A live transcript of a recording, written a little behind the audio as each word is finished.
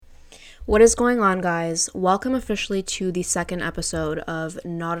What is going on, guys? Welcome officially to the second episode of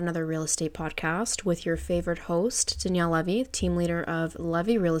Not Another Real Estate Podcast with your favorite host, Danielle Levy, team leader of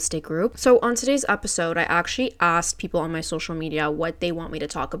Levy Real Estate Group. So on today's episode, I actually asked people on my social media what they want me to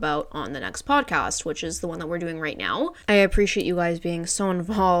talk about on the next podcast, which is the one that we're doing right now. I appreciate you guys being so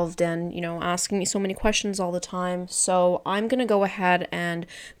involved and, asking me so many questions all the time. So I'm going to go ahead and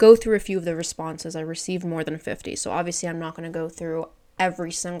go through a few of the responses. I received more than 50. So obviously I'm not going to go through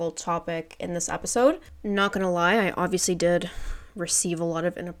every single topic in this episode. Not gonna lie, I obviously did receive a lot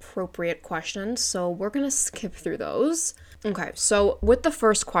of inappropriate questions, so we're gonna skip through those. Okay, so with the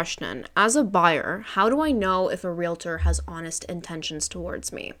first question, as a buyer, how do I know if a realtor has honest intentions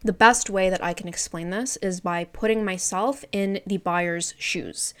towards me? The best way that I can explain this is by putting myself in the buyer's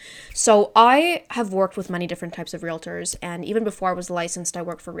shoes. So I have worked with many different types of realtors, and even before I was licensed, I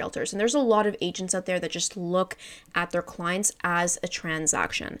worked for realtors. And there's a lot of agents out there that just look at their clients as a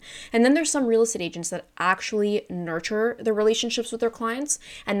transaction. And then there's some real estate agents that actually nurture the relationships with their clients,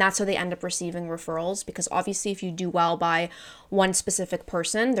 and that's how they end up receiving referrals, because obviously if you do well by one specific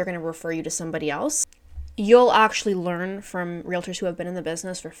person, they're going to refer you to somebody else. You'll actually learn from realtors who have been in the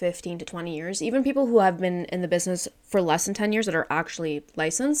business for 15 to 20 years, even people who have been in the business for less than 10 years that are actually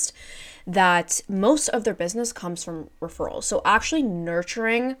licensed, that most of their business comes from referrals. So actually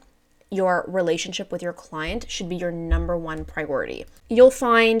nurturing your relationship with your client should be your number one priority. You'll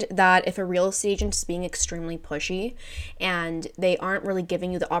find that if a real estate agent is being extremely pushy and they aren't really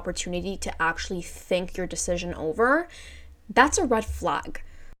giving you the opportunity to actually think your decision over, that's a red flag.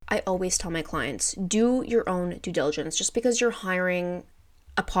 I always tell my clients, do your own due diligence. Just because you're hiring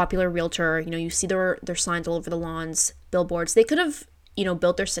a popular realtor, you see their signs all over the lawns, billboards, they could have,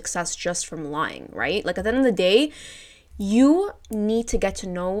 built their success just from lying, right? Like at the end of the day, you need to get to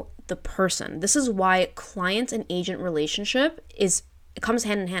know the person. This is why client and agent relationship it comes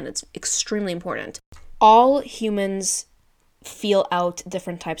hand in hand. It's extremely important. All humans feel out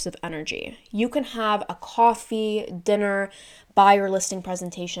different types of energy. You can have a coffee, dinner, buyer listing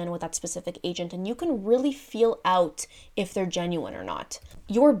presentation with that specific agent, and you can really feel out if they're genuine or not.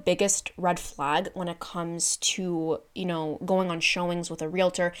 Your biggest red flag when it comes to, going on showings with a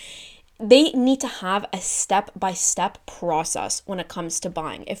realtor, they need to have a step-by-step process when it comes to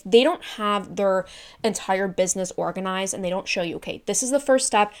buying. If they don't have their entire business organized and they don't show you, okay, this is the first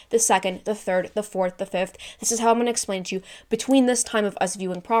step, the second, the third, the fourth, the fifth, this is how I'm going to explain to you, between this time of us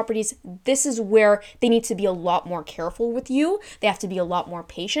viewing properties, this is where they need to be a lot more careful with you. They have to be a lot more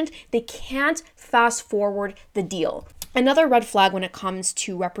patient. They can't fast forward the deal. Another red flag when it comes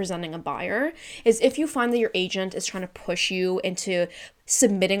to representing a buyer is if you find that your agent is trying to push you into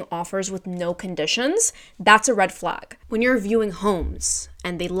submitting offers with no conditions, that's a red flag. When you're viewing homes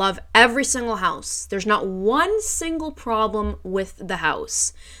and they love every single house, there's not one single problem with the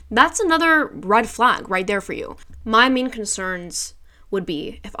house, that's another red flag right there for you. My main concerns would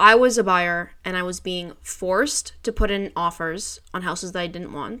be if I was a buyer and I was being forced to put in offers on houses that I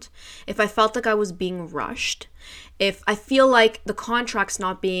didn't want, if I felt like I was being rushed, if I feel like the contract's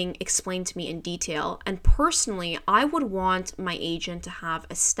not being explained to me in detail, and personally, I would want my agent to have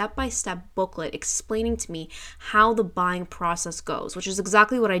a step-by-step booklet explaining to me how the buying process goes, which is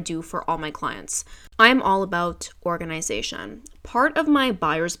exactly what I do for all my clients. I'm all about organization. Part of my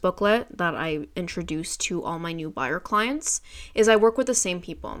buyer's booklet that I introduce to all my new buyer clients is I work with the same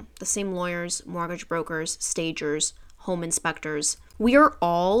people, the same lawyers, mortgage brokers, stagers, home inspectors. We are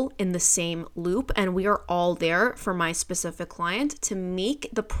all in the same loop and we are all there for my specific client to make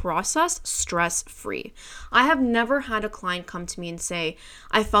the process stress-free. I have never had a client come to me and say,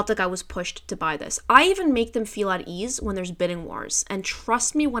 I felt like I was pushed to buy this. I even make them feel at ease when there's bidding wars. And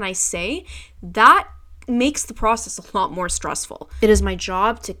trust me when I say that makes the process a lot more stressful. It is my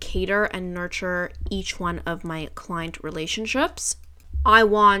job to cater and nurture each one of my client relationships. I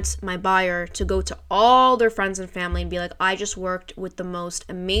want my buyer to go to all their friends and family and be like, I just worked with the most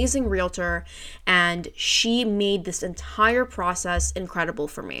amazing realtor and she made this entire process incredible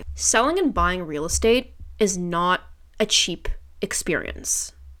for me. Selling and buying real estate is not a cheap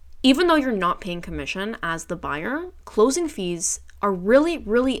experience. Even though you're not paying commission as the buyer, closing fees are really,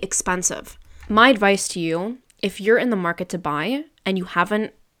 really expensive. My advice to you, if you're in the market to buy and you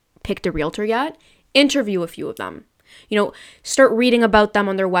haven't picked a realtor yet, interview a few of them. Start reading about them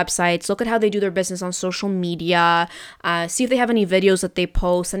on their websites, look at how they do their business on social media, see if they have any videos that they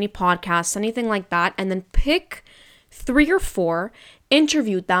post, any podcasts, anything like that, and then pick 3 or 4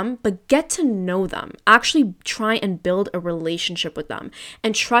 interview them, but get to know them. Actually try and build a relationship with them.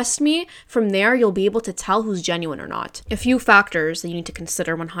 And trust me, from there, you'll be able to tell who's genuine or not. A few factors that you need to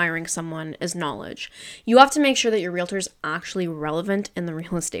consider when hiring someone is knowledge. You have to make sure that your realtor is actually relevant in the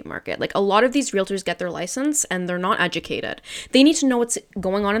real estate market. Like, a lot of these realtors get their license and they're not educated. They need to know what's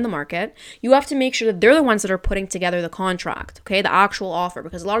going on in the market. You have to make sure that they're the ones that are putting together the contract, okay, the actual offer,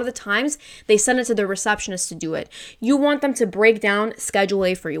 because a lot of the times they send it to their receptionist to do it. You want them to break down Schedule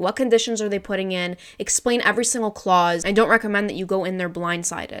A for you. What conditions are they putting in? Explain every single clause. I don't recommend that you go in there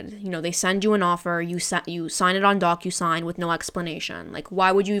blindsided. You know, they send you an offer, you sign it on DocuSign with no explanation. Like,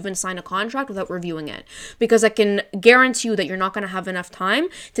 why would you even sign a contract without reviewing it? Because I can guarantee you that you're not going to have enough time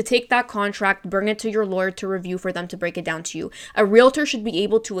to take that contract, bring it to your lawyer to review for them to break it down to you. A realtor should be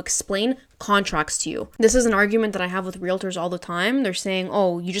able to explain contracts to you. This is an argument that I have with realtors all the time. They're saying,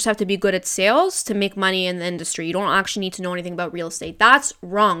 oh, you just have to be good at sales to make money in the industry. You don't actually need to know anything about real estate. That's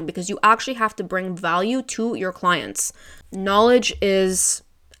wrong, because you actually have to bring value to your clients. Knowledge is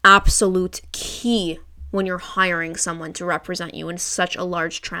absolute key when you're hiring someone to represent you in such a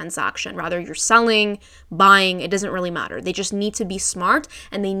large transaction. Rather you're selling, buying, it doesn't really matter. They just need to be smart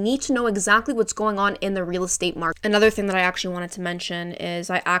and they need to know exactly what's going on in the real estate market. Another thing that I actually wanted to mention is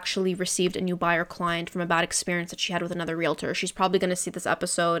I actually received a new buyer client from a bad experience that she had with another realtor. She's probably going to see this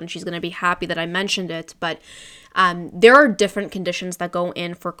episode and she's going to be happy that I mentioned it, but there are different conditions that go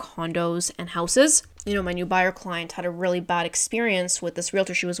in for condos and houses. You know, my new buyer client had a really bad experience with this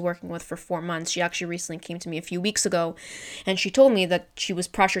realtor she was working with for 4 months. She actually recently came to me a few weeks ago and she told me that she was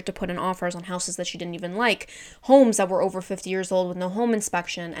pressured to put in offers on houses that she didn't even like, homes that were over 50 years old with no home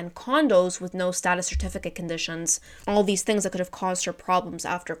inspection, and condos with no status certificate conditions. All these things that could have caused her problems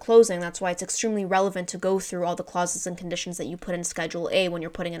after closing. That's why it's extremely relevant to go through all the clauses and conditions that you put in Schedule A when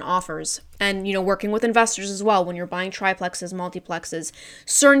you're putting in offers. And, you know, working with investors as well, when you're buying triplexes, multiplexes,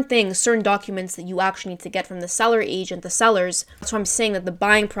 certain things, certain documents that you actually need to get from the seller agent, the sellers. That's why I'm saying that the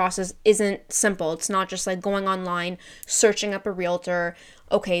buying process isn't simple. It's not just like going online, searching up a realtor.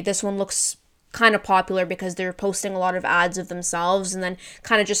 Okay, this one looks kind of popular because they're posting a lot of ads of themselves, and then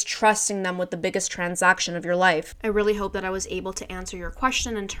kind of just trusting them with the biggest transaction of your life. I really hope that I was able to answer your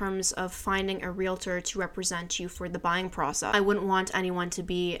question in terms of finding a realtor to represent you for the buying process. I wouldn't want anyone to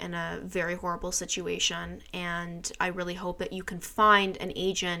be in a very horrible situation, and I really hope that you can find an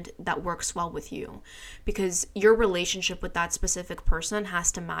agent that works well with you, because your relationship with that specific person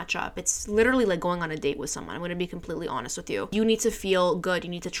has to match up. It's literally like going on a date with someone. I'm going to be completely honest with you. You need to feel good. You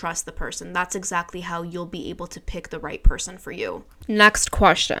need to trust the person. That's exactly how you'll be able to pick the right person for you. Next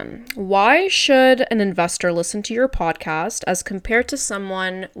question. Why should an investor listen to your podcast as compared to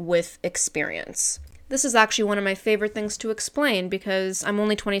someone with experience? This is actually one of my favorite things to explain because I'm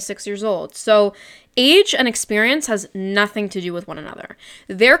only 26 years old. So age and experience has nothing to do with one another.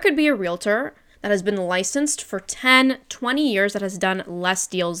 There could be a realtor that has been licensed for 10, 20 years that has done less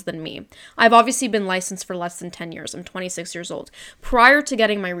deals than me. I've obviously been licensed for less than 10 years. I'm 26 years old. Prior to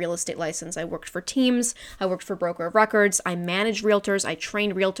getting my real estate license, I worked for teams, I worked for broker of records, I managed realtors, I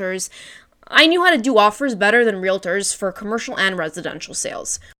trained realtors. I knew how to do offers better than realtors for commercial and residential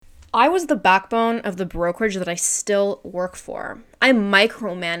sales. I was the backbone of the brokerage that I still work for. I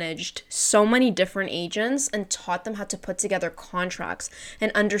micromanaged so many different agents and taught them how to put together contracts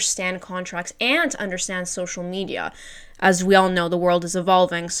and understand contracts and to understand social media. As we all know, the world is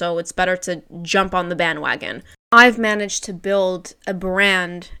evolving, so it's better to jump on the bandwagon. I've managed to build a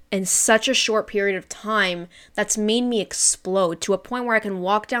brand in such a short period of time that's made me explode to a point where I can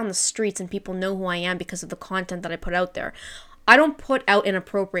walk down the streets and people know who I am because of the content that I put out there. I don't put out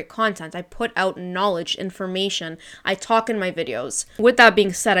inappropriate content. I put out knowledge, information. I talk in my videos. With that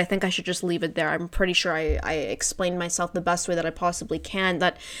being said, I think I should just leave it there. I'm pretty sure I explained myself the best way that I possibly can,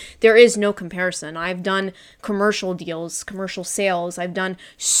 that there is no comparison. I've done commercial deals, commercial sales. I've done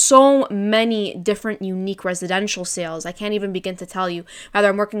so many different unique residential sales. I can't even begin to tell you. Rather,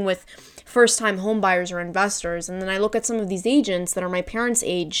 I'm working with first-time home buyers or investors, and then I look at some of these agents that are my parents'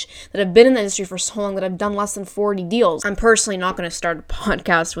 age that have been in the industry for so long that I've done less than 40 deals. I'm personally not going to start a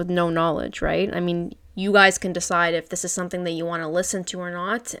podcast with no knowledge, right? I mean, you guys can decide if this is something that you want to listen to or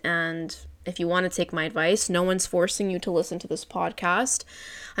not, and if you want to take my advice, no one's forcing you to listen to this podcast.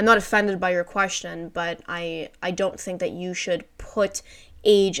 I'm not offended by your question, but I don't think that you should put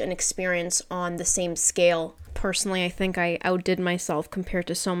age and experience on the same scale. Personally, I think I outdid myself compared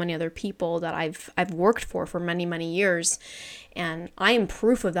to so many other people that I've worked for many, many years. And I am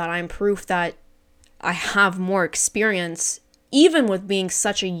proof of that. I am proof that I have more experience, even with being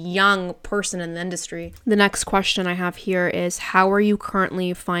such a young person in the industry. The next question I have here is, how are you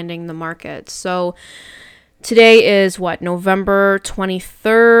currently finding the market? So Today is November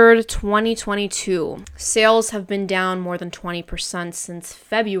 23rd, 2022. Sales have been down more than 20% since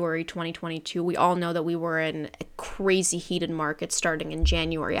February 2022. We all know that we were in a crazy heated market starting in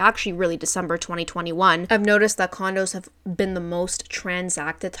January, actually really December 2021. I've noticed that condos have been the most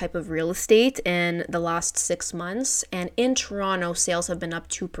transacted type of real estate in the last 6 months, and in Toronto, sales have been up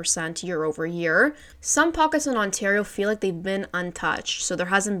 2% year over year. Some pockets in Ontario feel like they've been untouched, so there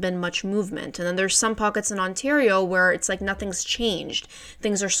hasn't been much movement. And then there's some pockets in Ontario where it's like nothing's changed.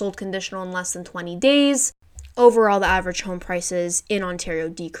 Things are sold conditional in less than 20 days. Overall, the average home prices in Ontario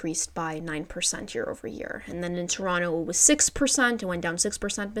decreased by 9% year over year. And then in Toronto, it was 6%. It went down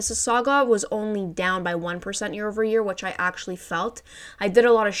 6%. Mississauga was only down by 1% year over year, which I actually felt. I did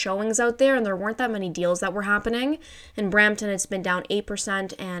a lot of showings out there, and there weren't that many deals that were happening. In Brampton, it's been down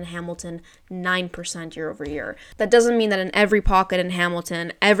 8%, and Hamilton, 9% year over year. That doesn't mean that in every pocket in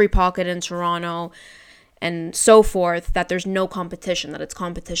Hamilton, every pocket in Toronto, and so forth, that there's no competition, that it's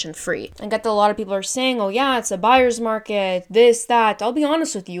competition free. I get that a lot of people are saying, oh yeah, it's a buyer's market, this, that. I'll be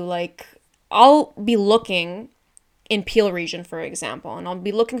honest with you, I'll be looking in Peel region, for example, and I'll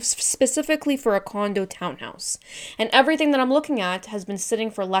be looking specifically for a condo townhouse. And everything that I'm looking at has been sitting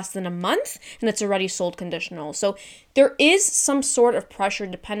for less than a month, and it's already sold conditional. So there is some sort of pressure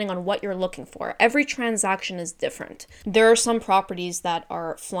depending on what you're looking for. Every transaction is different. There are some properties that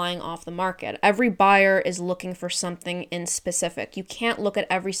are flying off the market. Every buyer is looking for something in specific. You can't look at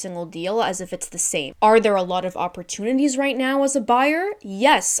every single deal as if it's the same. Are there a lot of opportunities right now as a buyer?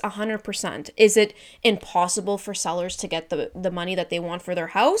 Yes, 100%. Is it impossible for sellers to get the money that they want for their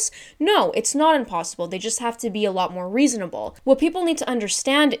house? No, it's not impossible. They just have to be a lot more reasonable. What people need to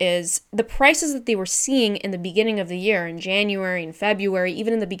understand is the prices that they were seeing in the beginning of the year, in January and February,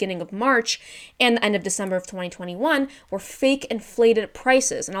 even in the beginning of March and the end of December of 2021, were fake inflated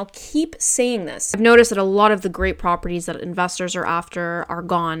prices. And I'll keep saying this. I've noticed that a lot of the great properties that investors are after are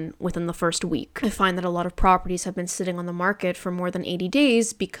gone within the first week. I find that a lot of properties have been sitting on the market for more than 80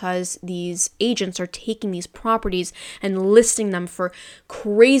 days because these agents are taking these properties and listing them for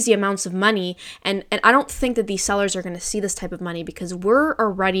crazy amounts of money. And I don't think that these sellers are going to see this type of money because we're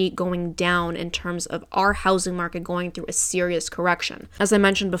already going down in terms of our housing market going through a serious correction. As I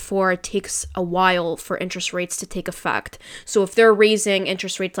mentioned before, it takes a while for interest rates to take effect. So if they're raising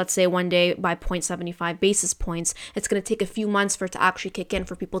interest rates, let's say one day by 0.75 basis points, it's going to take a few months for it to actually kick in,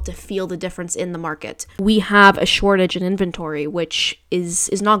 for people to feel the difference in the market. We have a shortage in inventory, which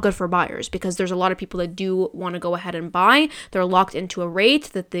is not good for buyers because there's a lot of people that do want to go ahead and buy. They're locked into a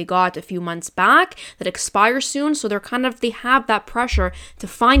rate that they got a few months back that expires soon. So they have that pressure to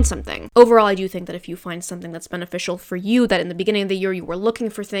find something. Overall, I do think that if you find something that's beneficial for you, that in the beginning of the year you were looking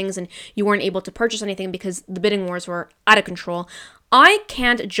for things and you weren't able to purchase anything because the bidding wars were out of control, I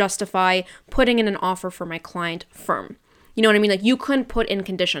can't justify putting in an offer for my client firm. You know what I mean? You couldn't put in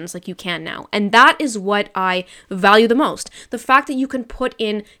conditions like you can now. And that is what I value the most. The fact that you can put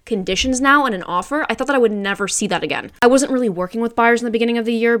in conditions now in an offer, I thought that I would never see that again. I wasn't really working with buyers in the beginning of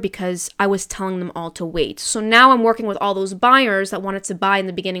the year because I was telling them all to wait. So now I'm working with all those buyers that wanted to buy in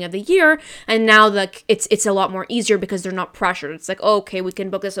the beginning of the year. And now it's a lot more easier because they're not pressured. It's like, oh, okay, we can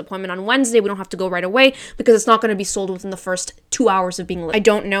book this appointment on Wednesday. We don't have to go right away because it's not going to be sold within the first 2 hours of being listed. I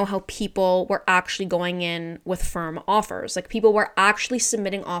don't know how people were actually going in with firm offers. People were actually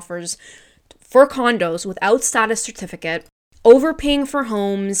submitting offers for condos without status certificate, overpaying for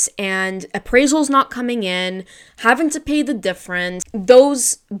homes, and appraisals not coming in, having to pay the difference.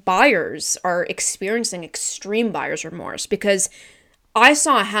 Those buyers are experiencing extreme buyer's remorse because I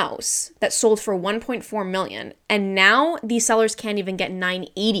saw a house that sold for $1.4 million, and now these sellers can't even get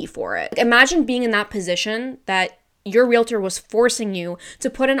 $980 for it. Imagine being in that position that your realtor was forcing you to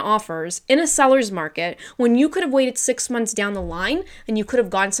put in offers in a seller's market when you could have waited 6 months down the line and you could have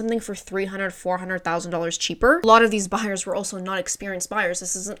gotten something for $300,000, $400,000 cheaper. A lot of these buyers were also not experienced buyers.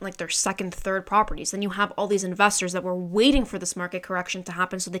 This isn't like their second, third properties. Then you have all these investors that were waiting for this market correction to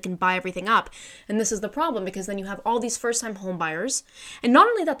happen so they can buy everything up. And this is the problem because then you have all these first-time home buyers. And not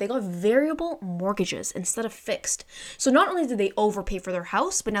only that, they got variable mortgages instead of fixed. So not only did they overpay for their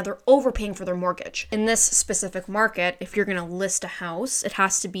house, but now they're overpaying for their mortgage. In this specific market, if you're going to list a house, it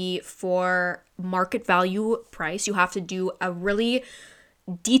has to be for market value price. You have to do a really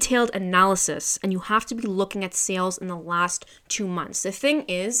detailed analysis, and you have to be looking at sales in the last 2 months. The thing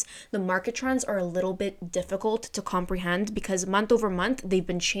is, the market trends are a little bit difficult to comprehend because month over month, they've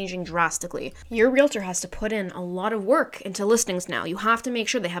been changing drastically. Your realtor has to put in a lot of work into listings now. You have to make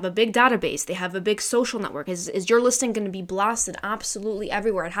sure they have a big database, they have a big social network. Is your listing going to be blasted absolutely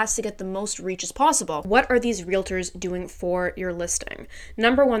everywhere? It has to get the most reach as possible. What are these realtors doing for your listing?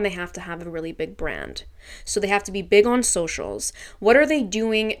 Number one, they have to have a really big brand. So they have to be big on socials. What are they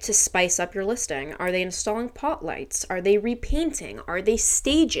doing to spice up your listing? Are they installing pot lights? Are they repainting? Are they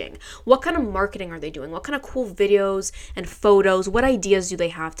staging? What kind of marketing are they doing? What kind of cool videos and photos? What ideas do they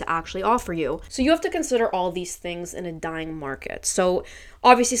have to actually offer you? So you have to consider all these things in a dying market. So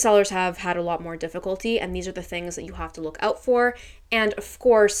obviously sellers have had a lot more difficulty, and these are the things that you have to look out for. And of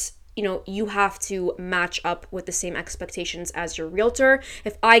course, you have to match up with the same expectations as your realtor.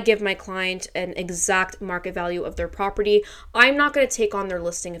 If I give my client an exact market value of their property, I'm not going to take on their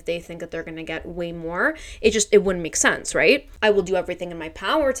listing if they think that they're going to get way more. It wouldn't make sense, right? I will do everything in my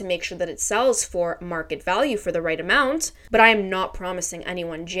power to make sure that it sells for market value for the right amount, but I am not promising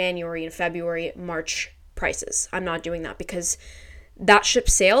anyone January and February, March prices. I'm not doing that because that ship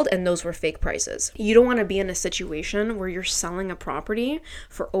sailed and those were fake prices. You don't want to be in a situation where you're selling a property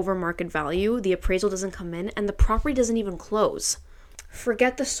for over market value, the appraisal doesn't come in, and the property doesn't even close.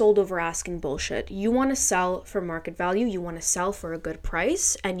 Forget the sold over asking bullshit. You want to sell for market value, you want to sell for a good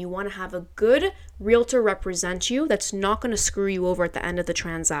price, and you want to have a good realtor represent you that's not going to screw you over at the end of the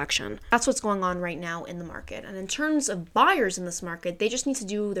transaction. That's what's going on right now in the market. And in terms of buyers in this market, they just need to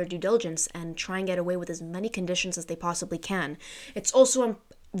do their due diligence and try and get away with as many conditions as they possibly can. It's also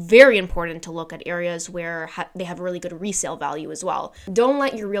very important to look at areas where they have really good resale value as well. Don't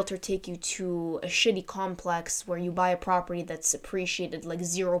let your realtor take you to a shitty complex where you buy a property that's appreciated like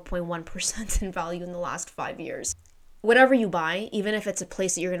 0.1% in value in the last 5 years. Whatever you buy, even if it's a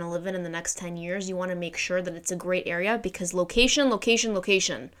place that you're going to live in the next 10 years, you want to make sure that it's a great area because location, location,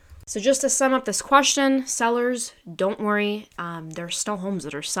 location. So just to sum up this question, sellers, don't worry. There are still homes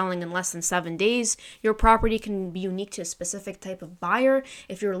that are selling in less than 7 days. Your property can be unique to a specific type of buyer.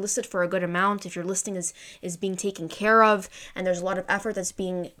 If you're listed for a good amount, if your listing is being taken care of, and there's a lot of effort that's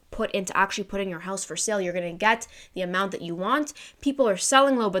being put into actually putting your house for sale, you're going to get the amount that you want. People are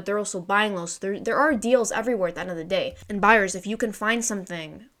selling low, but they're also buying low. So there are deals everywhere at the end of the day. And buyers, if you can find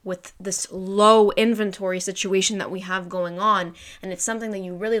something with this low inventory situation that we have going on, and it's something that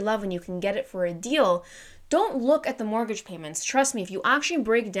you really love and you can get it for a deal, don't look at the mortgage payments. Trust me, if you actually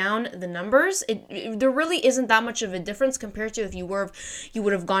break down the numbers, there really isn't that much of a difference compared to if you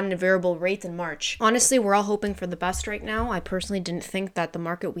would have gotten a variable rate in March. Honestly, we're all hoping for the best right now. I personally didn't think that the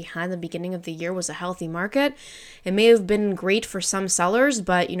market we had at the beginning of the year was a healthy market. It may have been great for some sellers,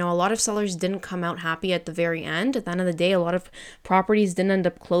 but a lot of sellers didn't come out happy at the very end. At the end of the day, a lot of properties didn't end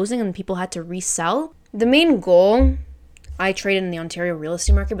up closing and people had to resell. The main goal, I traded in the Ontario real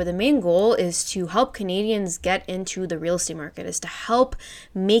estate market, but the main goal is to help Canadians get into the real estate market, is to help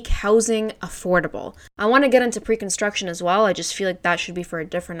make housing affordable. I want to get into pre-construction as well. I just feel like that should be for a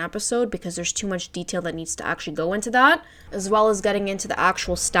different episode because there's too much detail that needs to actually go into that, as well as getting into the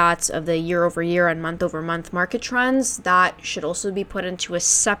actual stats of the year over year and month over month market trends. That should also be put into a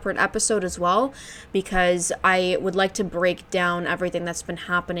separate episode as well because I would like to break down everything that's been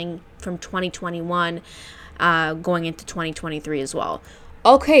happening from 2021 going into 2023 as well.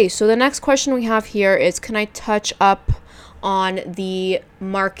 Okay, so the next question we have here is, can I touch up on the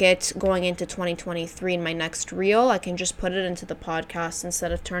market going into 2023 in my next reel? I can just put it into the podcast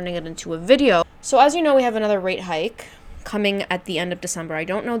instead of turning it into a video. So as you know, we have another rate hike coming at the end of December. I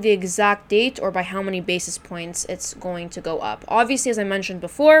don't know the exact date or by how many basis points it's going to go up. Obviously, as I mentioned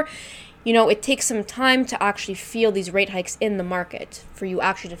before, it takes some time to actually feel these rate hikes in the market, for you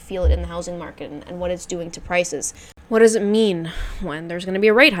actually to feel it in the housing market and what it's doing to prices. What does it mean when there's going to be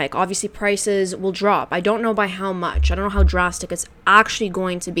a rate hike? Obviously, prices will drop. I don't know by how much. I don't know how drastic it's actually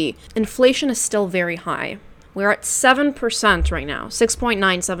going to be. Inflation is still very high. We're at 7% right now,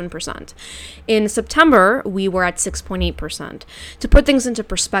 6.97%. In September, we were at 6.8%. To put things into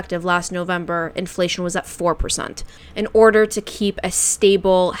perspective, last November, inflation was at 4%. In order to keep a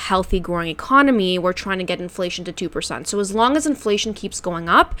stable, healthy, growing economy, we're trying to get inflation to 2%. So as long as inflation keeps going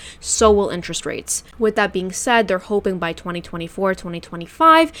up, so will interest rates. With that being said, they're hoping by 2024,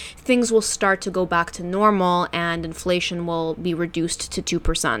 2025, things will start to go back to normal and inflation will be reduced to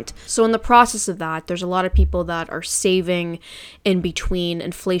 2%. So in the process of that, there's a lot of people that are saving in between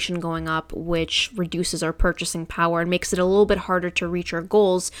inflation going up, which reduces our purchasing power and makes it a little bit harder to reach our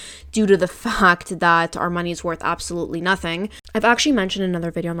goals due to the fact that our money is worth absolutely nothing. I've actually mentioned in another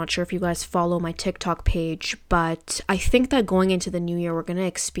video, I'm not sure if you guys follow my TikTok page, but I think that going into the new year, we're going to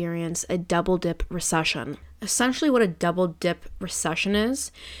experience a double dip recession. Essentially what a double dip recession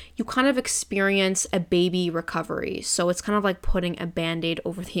is, you kind of experience a baby recovery. So it's kind of like putting a band-aid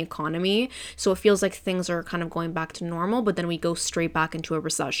over the economy. So it feels like things are kind of going back to normal, but then we go straight back into a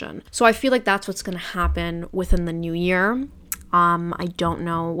recession. So I feel like that's what's going to happen within the new year. I don't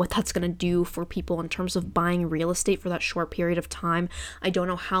know what that's going to do for people in terms of buying real estate for that short period of time. I don't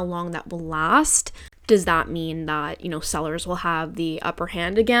know how long that will last. Does that mean that, sellers will have the upper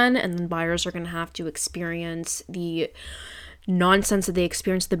hand again, and then buyers are going to have to experience the nonsense that they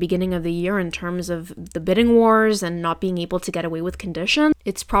experienced at the beginning of the year in terms of the bidding wars and not being able to get away with conditions?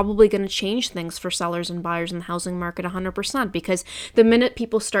 It's probably going to change things for sellers and buyers in the housing market 100%, because the minute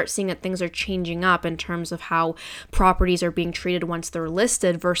people start seeing that things are changing up in terms of how properties are being treated once they're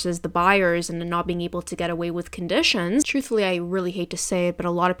listed versus the buyers and not being able to get away with conditions, truthfully, I really hate to say it, but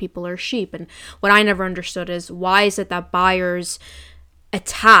a lot of people are sheep. And what I never understood is, why is it that buyers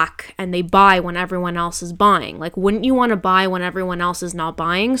attack and they buy when everyone else is buying? Like, wouldn't you want to buy when everyone else is not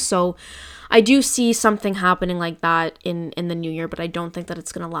buying? So I do see something happening like that in the new year, but I don't think that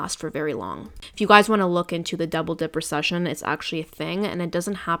it's going to last for very long. If you guys want to look into the double dip recession, it's actually a thing and it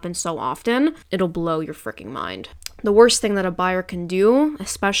doesn't happen so often. It'll blow your freaking mind. The worst thing that a buyer can do,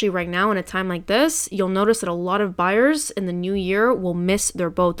 especially right now in a time like this, you'll notice that a lot of buyers in the new year will miss their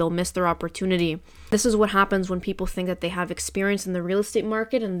boat. They'll miss their opportunity. This is what happens when people think that they have experience in the real estate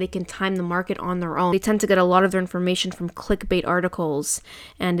market and they can time the market on their own. They tend to get a lot of their information from clickbait articles,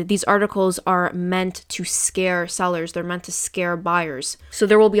 and these articles are meant to scare sellers. They're meant to scare buyers. So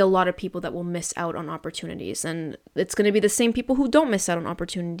there will be a lot of people that will miss out on opportunities, and it's going to be the same people who don't miss out on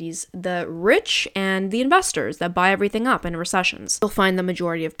opportunities, the rich and the investors that buy everything up in recessions. You'll find the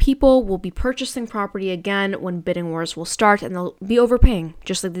majority of people will be purchasing property again when bidding wars will start, and they'll be overpaying,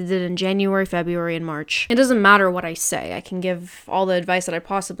 just like they did in January, February, and March. It doesn't matter what I say. I can give all the advice that I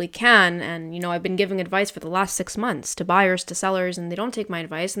possibly can, and I've been giving advice for the last 6 months to buyers, to sellers, and they don't take my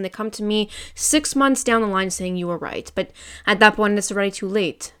advice, and they come to me 6 months down the line saying you were right. But at that point, it's already too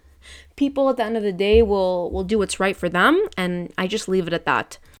late. People at the end of the day will do what's right for them, and I just leave it at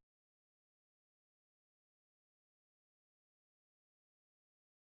that.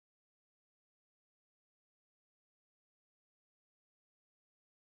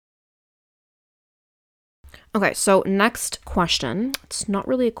 Okay, so next question. It's not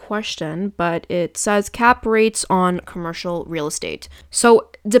really a question, but it says cap rates on commercial real estate. So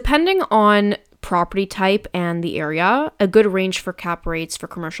depending on property type and the area, a good range for cap rates for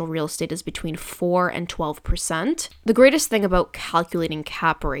commercial real estate is between 4 and 12%. The greatest thing about calculating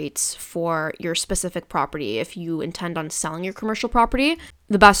cap rates for your specific property, if you intend on selling your commercial property,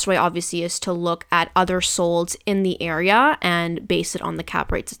 the best way obviously is to look at other solds in the area and base it on the cap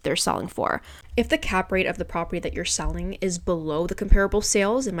rates that they're selling for. If the cap rate of the property that you're selling is below the comparable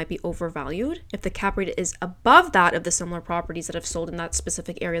sales, it might be overvalued. If the cap rate is above that of the similar properties that have sold in that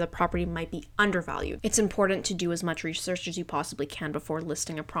specific area, the property might be undervalued. It's important to do as much research as you possibly can before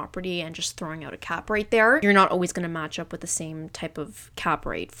listing a property and just throwing out a cap rate there. You're not always going to match up with the same type of cap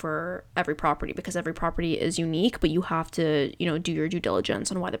rate for every property, because every property is unique, but you have to, do your due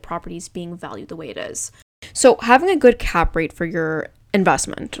diligence on why the property is being valued the way it is. So having a good cap rate for your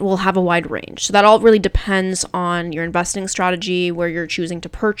investment will have a wide range. So that all really depends on your investing strategy, where you're choosing to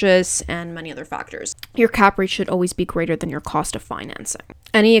purchase, and many other factors. Your cap rate should always be greater than your cost of financing.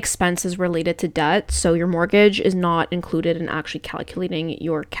 Any expenses related to debt, so your mortgage, is not included in actually calculating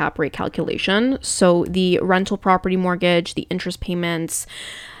your cap rate calculation. So the rental property mortgage, the interest payments,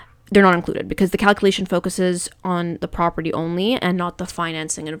 they're not included because the calculation focuses on the property only and not the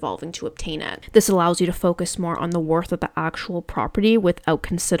financing involving to obtain it. This allows you to focus more on the worth of the actual property without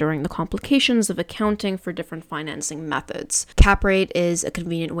considering the complications of accounting for different financing methods. Cap rate is a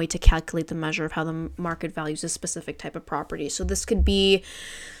convenient way to calculate the measure of how the market values a specific type of property. So this could be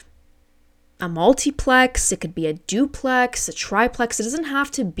a multiplex, it could be a duplex, a triplex. It doesn't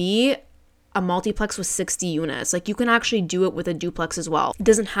have to be a multiplex with 60 units. Like, you can actually do it with a duplex as well. It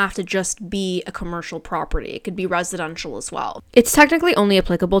doesn't have to just be a commercial property. It could be residential as well. It's technically only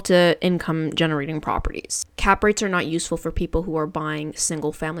applicable to income generating properties. Cap rates are not useful for people who are buying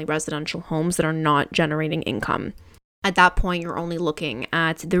single family residential homes that are not generating income. At that point, you're only looking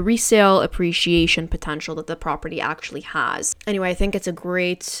at the resale appreciation potential that the property actually has. Anyway, I think it's a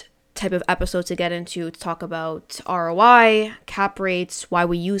great type of episode to get into to talk about ROI, cap rates, why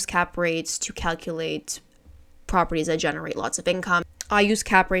we use cap rates to calculate properties that generate lots of income. I use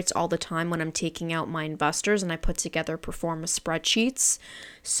cap rates all the time when I'm taking out my investors and I put together pro forma spreadsheets.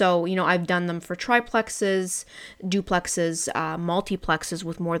 So, I've done them for triplexes, duplexes, multiplexes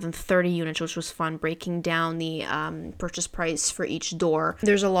with more than 30 units, which was fun, breaking down the purchase price for each door.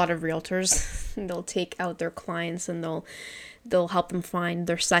 There's a lot of realtors, they'll take out their clients and they'll help them find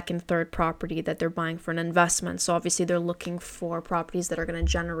their second, third property that they're buying for an investment. So obviously they're looking for properties that are going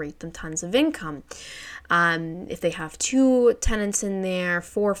to generate them tons of income. If they have 2 tenants in there,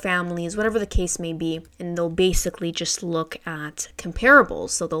 4 families, whatever the case may be, and they'll basically just look at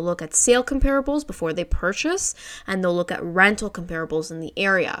comparables. So they'll look at sale comparables before they purchase, and they'll look at rental comparables in the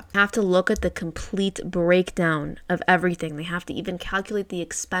area. They have to look at the complete breakdown of everything. They have to even calculate the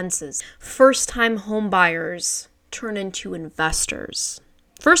expenses. First-time home buyers turn into investors.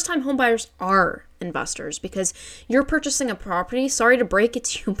 First-time homebuyers are investors because you're purchasing a property. Sorry to break it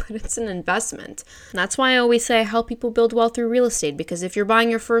to you, but it's an investment. That's why I always say I help people build wealth through real estate, because if you're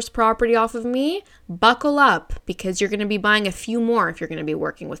buying your first property off of me, buckle up, because you're going to be buying a few more if you're going to be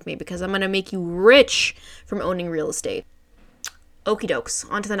working with me, because I'm going to make you rich from owning real estate. Okie dokes,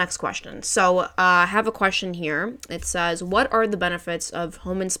 on to the next question. So I have a question here. It says, what are the benefits of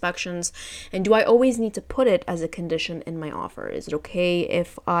home inspections, and do I always need to put it as a condition in my offer? Is it okay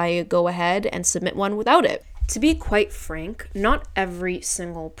if I go ahead and submit one without it? To be quite frank, not every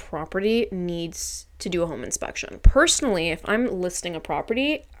single property needs to do a home inspection. Personally, if I'm listing a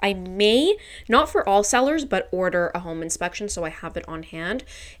property, I may, not for all sellers, but order a home inspection so I have it on hand.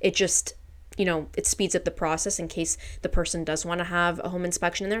 It just it speeds up the process in case the person does want to have a home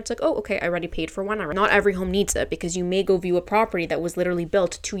inspection in there. It's like, oh, okay, I already paid for one. Not every home needs it, because you may go view a property that was literally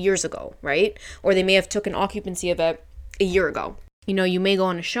built 2 years ago, right? Or they may have taken occupancy of it a year ago. You may go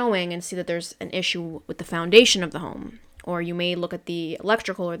on a showing and see that there's an issue with the foundation of the home. Or you may look at the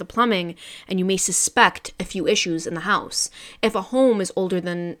electrical or the plumbing and you may suspect a few issues in the house. If a home is older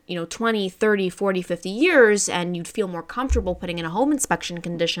than, 20, 30, 40, 50 years and you'd feel more comfortable putting in a home inspection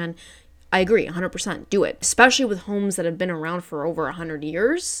condition, I agree, 100%, do it. Especially with homes that have been around for over 100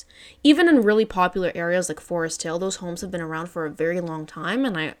 years. Even in really popular areas like Forest Hill, those homes have been around for a very long time,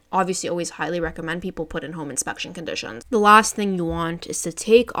 and I obviously always highly recommend people put in home inspection conditions. The last thing you want is to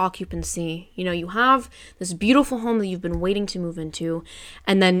take occupancy. You have this beautiful home that you've been waiting to move into,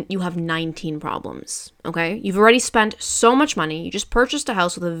 and then you have 19 problems, okay? You've already spent so much money. You just purchased a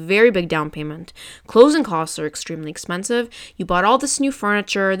house with a very big down payment. Closing costs are extremely expensive. You bought all this new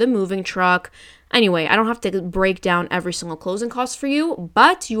furniture, the moving truck. Anyway, I don't have to break down every single closing cost for you,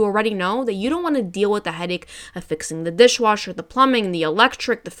 but you already know that you don't want to deal with the headache of fixing the dishwasher, the plumbing, the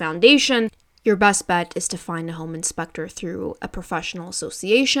electric, the foundation. Your best bet is to find a home inspector through a professional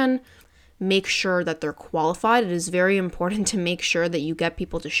association. Make sure that they're qualified. It is very important to make sure that you get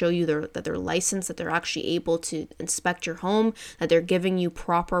people to show you that they're licensed, that they're actually able to inspect your home, that they're giving you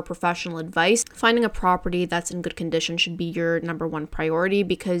proper professional advice. Finding a property that's in good condition should be your number one priority,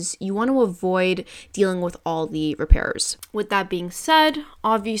 because you want to avoid dealing with all the repairs. With that being said,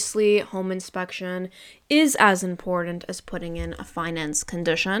 obviously home inspection is as important as putting in a finance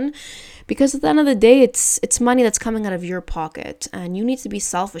condition, because at the end of the day, it's money that's coming out of your pocket, and you need to be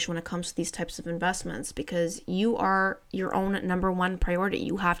selfish when it comes to these types of investments, because you are your own number one priority.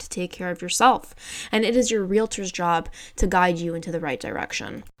 You have to take care of yourself, and it is your realtor's job to guide you into the right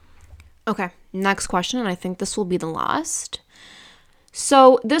direction. Okay, next question, and I think this will be the last.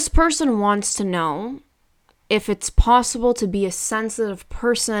 So this person wants to know if it's possible to be a sensitive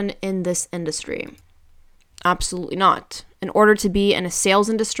person in this industry. Absolutely not. In order to be in a sales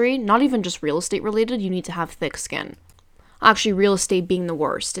industry, not even just real estate related, you need to have thick skin. Actually, real estate being the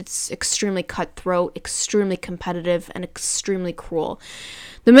worst. It's extremely cutthroat, extremely competitive, and extremely cruel.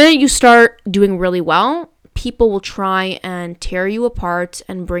 The minute you start doing really well, people will try and tear you apart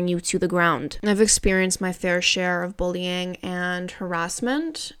and bring you to the ground. I've experienced my fair share of bullying and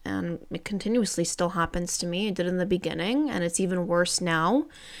harassment, and it continuously still happens to me. It did in the beginning, and it's even worse now.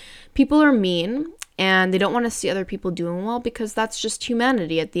 People are mean, and they don't want to see other people doing well, because that's just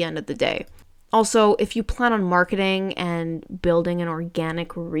humanity at the end of the day. Also, if you plan on marketing and building an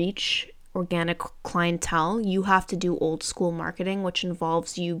organic reach, organic clientele, you have to do old school marketing, which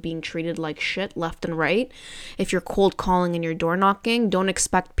involves you being treated like shit left and right. If you're cold calling and you're door knocking, don't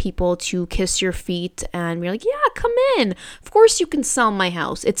expect people to kiss your feet and be like, yeah, come in. Of course you can sell my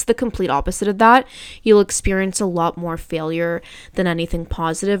house. It's the complete opposite of that. You'll experience a lot more failure than anything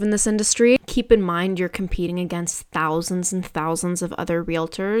positive in this industry. Keep in mind, you're competing against thousands and thousands of other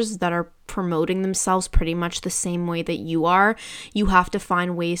realtors that are promoting themselves pretty much the same way that you are. You have to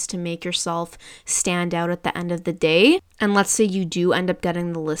find ways to make yourself stand out at the end of the day. And let's say you do end up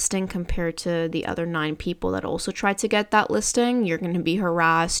getting the listing compared to the other 9 people that also tried to get that listing. You're going to be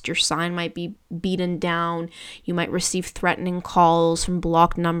harassed. Your sign might be beaten down. You might receive threatening calls from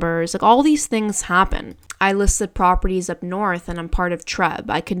blocked numbers. Like, all these things happen. I listed properties up north and I'm part of TREB.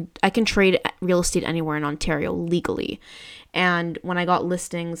 I can trade real estate anywhere in Ontario legally. And when I got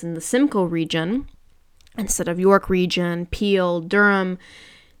listings in the Simcoe region, instead of York region, Peel, Durham,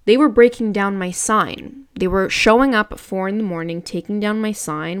 they were breaking down my sign. They were showing up at 4 a.m, taking down my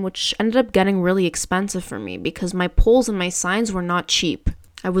sign, which ended up getting really expensive for me because my poles and my signs were not cheap.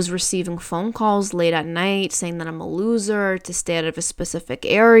 I was receiving phone calls late at night saying that I'm a loser, to stay out of a specific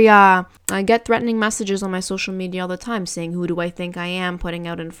area. I get threatening messages on my social media all the time saying, who do I think I am, putting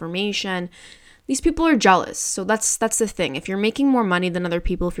out information. These people are jealous. So that's the thing. If you're making more money than other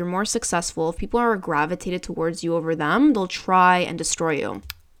people, if you're more successful, if people are gravitated towards you over them, they'll try and destroy you.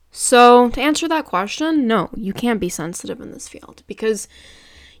 So to answer that question, no, you can't be sensitive in this field because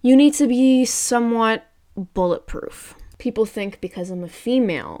you need to be somewhat bulletproof. People think because I'm a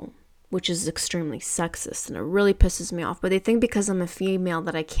female, which is extremely sexist and it really pisses me off, but they think because I'm a female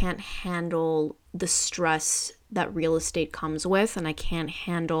that I can't handle the stress that real estate comes with and I can't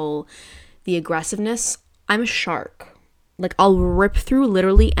handle the aggressiveness. I'm a shark. Like, I'll rip through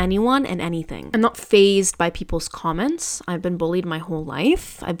literally anyone and anything. I'm not fazed by people's comments. I've been bullied my whole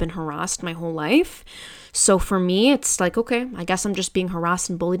life. I've been harassed my whole life. So for me, it's like, okay, I guess I'm just being harassed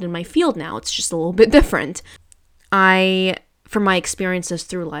and bullied in my field now. It's just a little bit different. From my experiences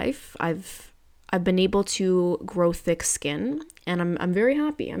through life, I've been able to grow thick skin, and I'm very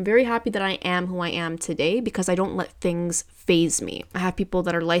happy. I'm very happy that I am who I am today because I don't let things faze me. I have people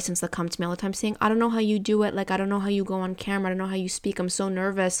that are licensed that come to me all the time saying, I don't know how you do it. Like, I don't know how you go on camera. I don't know how you speak. I'm so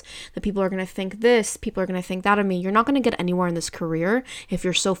nervous that people are going to think this. People are going to think that of me. You're not going to get anywhere in this career if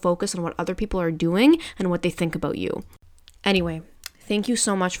you're so focused on what other people are doing and what they think about you. Anyway, thank you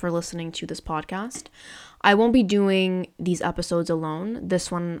so much for listening to this podcast. I won't be doing these episodes alone.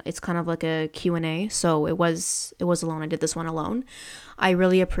 This one, it's kind of like a Q&A, so it was alone. I did this one alone. I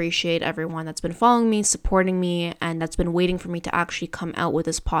really appreciate everyone that's been following me, supporting me, and that's been waiting for me to actually come out with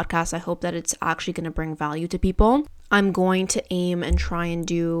this podcast. I hope that it's actually going to bring value to people. I'm going to aim and try and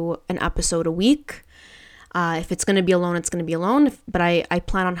do an episode a week. If it's going to be alone, it's going to be alone, but I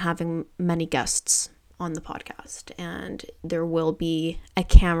plan on having many guests on the podcast, and there will be a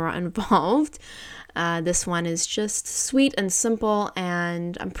camera involved. This one is just sweet and simple,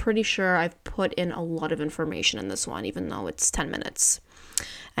 and I'm pretty sure I've put in a lot of information in this one, even though it's 10 minutes.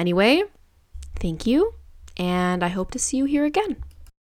 Anyway, thank you, and I hope to see you here again.